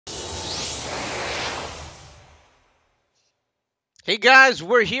Hey guys,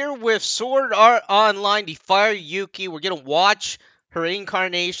 we're here with Sword Art Online, the Fire Yuuki. We're gonna watch her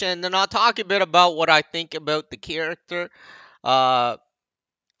incarnation, and then I'll talk a bit about what I think about the character. Uh,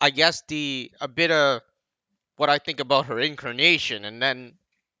 I guess a bit of what I think about her incarnation, and then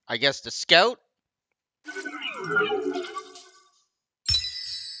I guess the scout.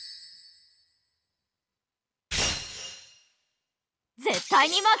 絶対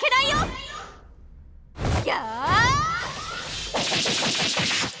に負けないよ。やあ。負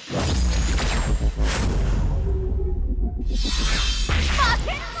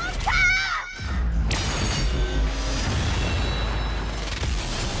けるもんか。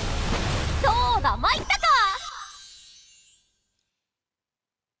どうだ参ったか。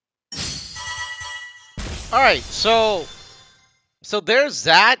Alright, so there's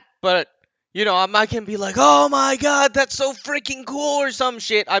that, but you know, I'm not gonna be like, oh my god, that's so freaking cool or some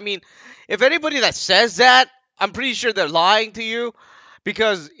shit. I mean, if anybody that says that, I'm pretty sure they're lying to you.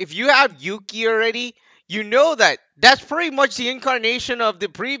 Because if you have Yuuki already, you know that that's pretty much the incarnation of the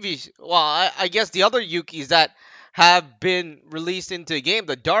previous, well, I guess the other Yukis that have been released into the game,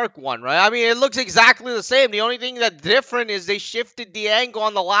 the dark one, right? I mean, it looks exactly the same. The only thing that's different is they shifted the angle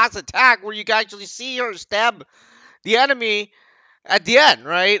on the last attack where you can actually see her stab the enemy at the end,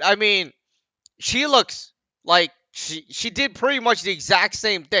 right? I mean, she looks like she did pretty much the exact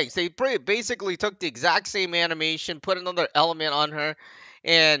same things. They basically took the exact same animation, put another element on her,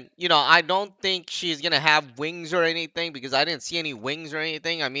 and you know I don't think she's gonna have wings or anything because I didn't see any wings or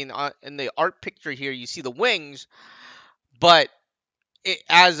anything. I mean, in the art picture here, you see the wings, but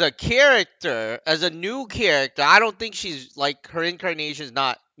as a character, as a new character, I don't think she's like her incarnation is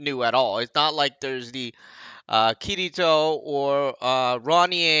not new at all. It's not like there's the Kirito or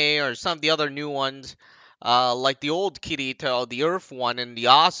Ronnie or some of the other new ones, like the old Kirito, the Earth one, and the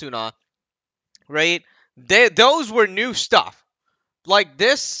Asuna, right? Those were new stuff. Like,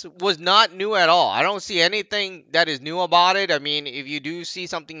 this was not new at all. I don't see anything that is new about it. I mean, if you do see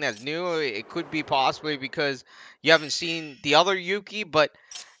something that's new, it could be possibly because you haven't seen the other Yuuki, but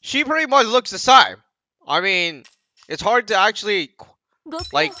she pretty much looks the same. I mean, it's hard to actually,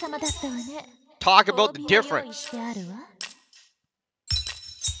 like, talk about the difference.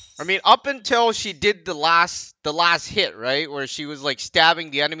 I mean, up until she did the last hit, right, where she was like stabbing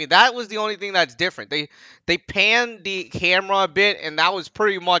the enemy, that was the only thing that's different. They panned the camera a bit, and that was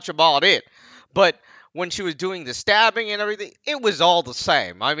pretty much about it. But when she was doing the stabbing and everything, it was all the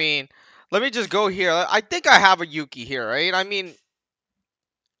same. I mean, let me just go here. I think I have a Yuuki here, right? I mean,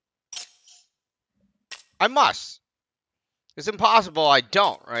 I must. It's impossible I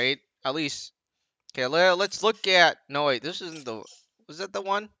don't, right? At least, okay. Let's look at. No, wait. This isn't the. Was that the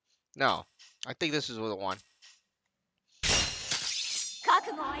one? No, I think this is the one.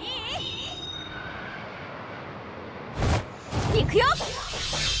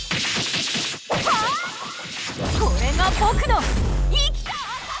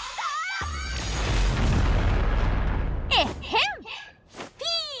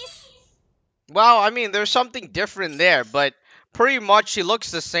 Well, I mean, there's something different there, but pretty much she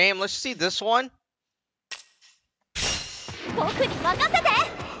looks the same. Let's see this one.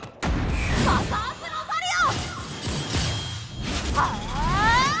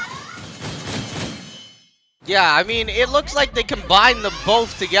 Yeah, I mean, it looks like they combined them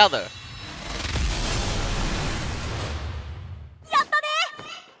both together.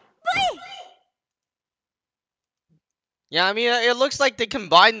 Yeah, I mean, it looks like they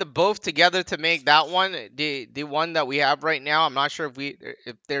combined them both together to make that one, the one that we have right now. I'm not sure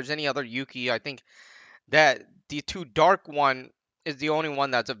if there's any other Yuuki. I think that the two dark one is the only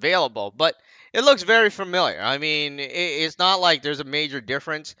one that's available, but it looks very familiar. I mean, it's not like there's a major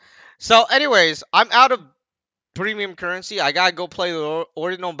difference. So anyways, I'm out of premium currency. I gotta go play the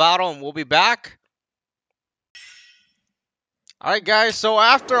ordinal battle, and we'll be back. Alright guys, so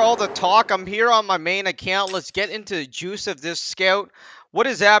after all the talk, I'm here on my main account. Let's get into the juice of this scout. What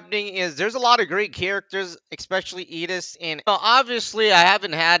is happening is there's a lot of great characters, especially Edis, and obviously I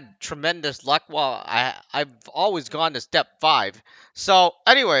haven't had tremendous luck. Well, I've always gone to step 5. So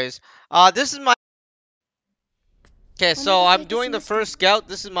anyways, this is my... Okay, so I'm doing the first scout.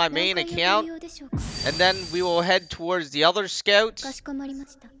 This is my main account. And then we will head towards the other scouts.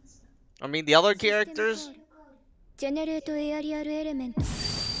 I mean, the other characters. Generate aerial element.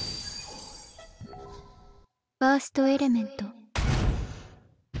 Burst element.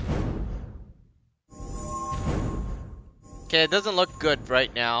 Okay, it doesn't look good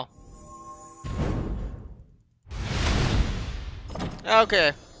right now.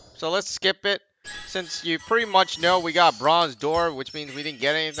 Okay, so let's skip it. Since you pretty much know we got bronze door, which means we didn't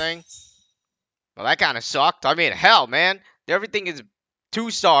get anything. Well, that kind of sucked. I mean, hell, man. Everything is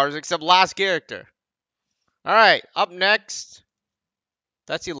 2 stars except last character. All right, up next.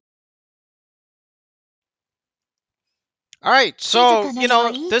 That's the. All right, so,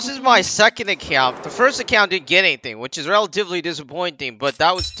 this is my second account. The first account didn't get anything, which is relatively disappointing, but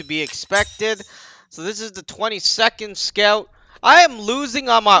that was to be expected. So this is the 22nd scout. I am losing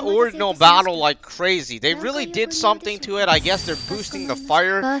on my ordinal battle like crazy. They really did something to it. I guess they're boosting the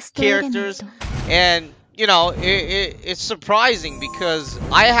fire characters. And, it's surprising because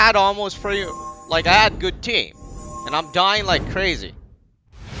I had almost pretty, like, I had good team. And I'm dying like crazy.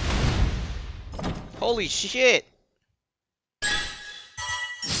 Holy shit.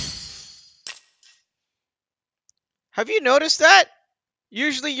 Have you noticed that?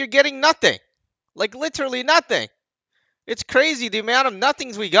 Usually you're getting nothing. Like, literally nothing. It's crazy the amount of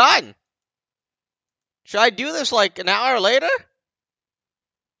nothings we gotten. Should I do this like an hour later?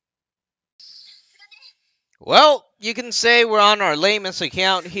 Well, you can say we're on our lamest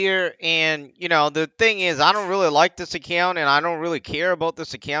account here, and, the thing is, I don't really like this account, and I don't really care about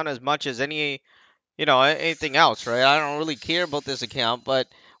this account as much as anything else, right? I don't really care about this account, but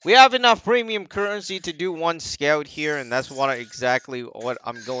we have enough premium currency to do 1 scout here, and that's exactly what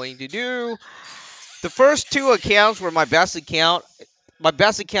I'm going to do. The first 2 accounts were my best account. My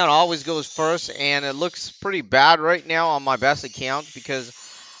best account always goes first, and it looks pretty bad right now on my best account because,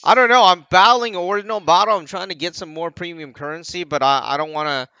 I don't know, I'm battling ordinal battle. I'm trying to get some more premium currency, but I don't want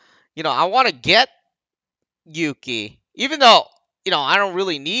to, I want to get Yuuki, even though, I don't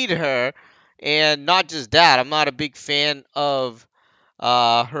really need her. And not just that, I'm not a big fan of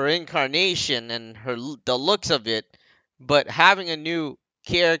her incarnation and the looks of it, but having a new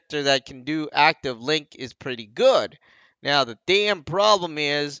character that can do active link is pretty good. Now the damn problem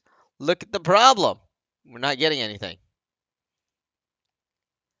is, look at the problem. We're not getting anything.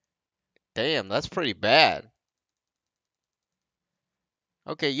 Damn, that's pretty bad.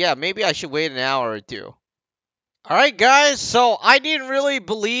 Okay, yeah, maybe I should wait an hour or two. Alright guys, so I didn't really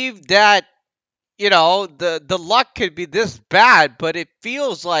believe that the luck could be this bad, but it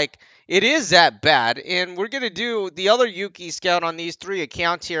feels like it is that bad. And we're going to do the other Yuuki scout on these 3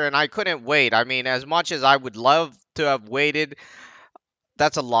 accounts here, and I couldn't wait. I mean, as much as I would love to have waited,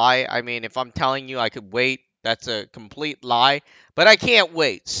 that's a lie. I mean, if I'm telling you I could wait, that's a complete lie. But I can't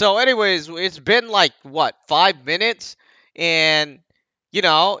wait. So anyways, it's been like, what, 5 minutes? And,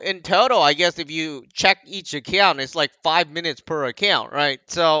 in total, I guess if you check each account, it's like 5 minutes per account, right?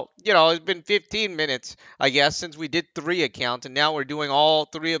 So, it's been 15 minutes, I guess, since we did 3 accounts. And now we're doing all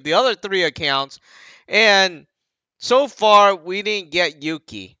 3 of the other 3 accounts. And so far, we didn't get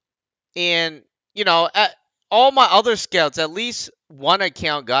Yuuki. And, at all my other scouts, at least 1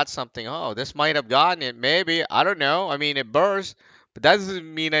 account got something. Oh, this might have gotten it. Maybe. I don't know. I mean, it burst, but that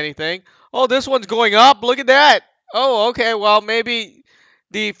doesn't mean anything. Oh, this one's going up. Look at that. Oh, okay. Well, maybe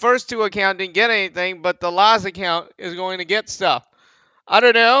the first 2 account didn't get anything, but the last account is going to get stuff. I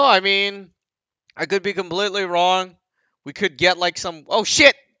don't know. I mean, I could be completely wrong. We could get like some. Oh,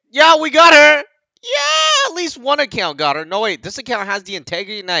 shit. Yeah, we got her. Yeah, at least 1 account got her. No, wait. This account has the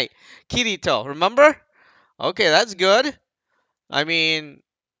Integrity Knight. Kirito, remember? Okay, that's good. I mean,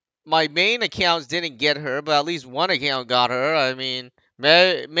 my main accounts didn't get her, but at least 1 account got her. I mean,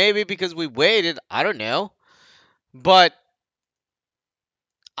 maybe because we waited. I don't know. But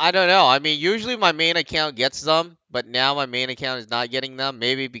I don't know. I mean, usually my main account gets them, but now my main account is not getting them.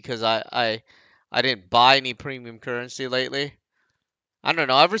 Maybe because I didn't buy any premium currency lately. I don't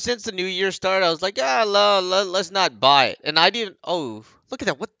know. Ever since the new year started, I was like, let's not buy it. And I didn't. Oh, look at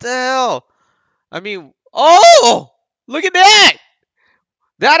that. What the hell? I mean, oh, look at that.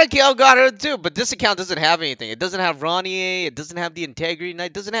 That account got her too, but this account doesn't have anything. It doesn't have Ronnie. It doesn't have the Integrity Knight.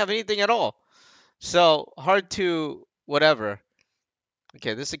 It doesn't have anything at all. So, hard to whatever.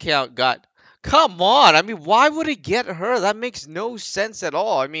 Okay, this account got. Come on. I mean, why would it get her? That makes no sense at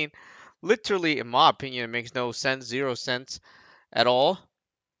all. I mean, literally, in my opinion, it makes no sense. 0 cents at all.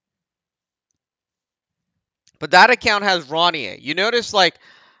 But that account has Ronnie. You notice, like,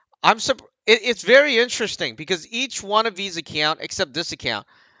 it's very interesting because each one of these accounts, except this account,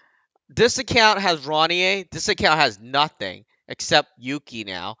 has Ronnie. This account has nothing except Yuuki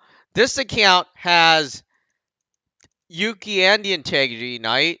now. This account has Yuuki and the Integrity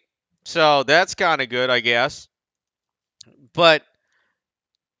Knight. So that's kind of good, I guess. But,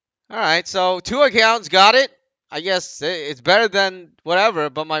 alright, so 2 accounts got it. I guess it's better than whatever,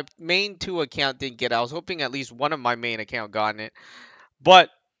 but my main 2 account didn't get it. I was hoping at least 1 of my main account got it. But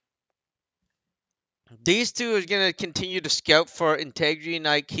these 2 are going to continue to scout for Integrity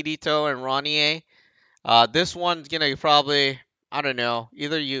Knight, Kirito, and Ronnie. This one's going to probably, I don't know,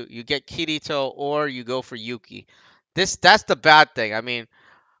 either you get Kirito or you go for Yuuki. That's the bad thing. I mean,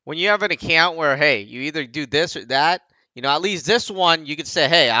 when you have an account where hey, you either do this or that, at least this one you could say,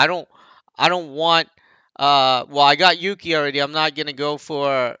 hey, I don't want well, I got Yuki already. I'm not gonna go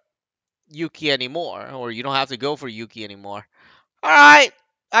for Yuki anymore, or you don't have to go for Yuki anymore. All right,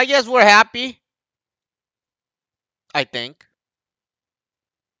 I guess we're happy. I think.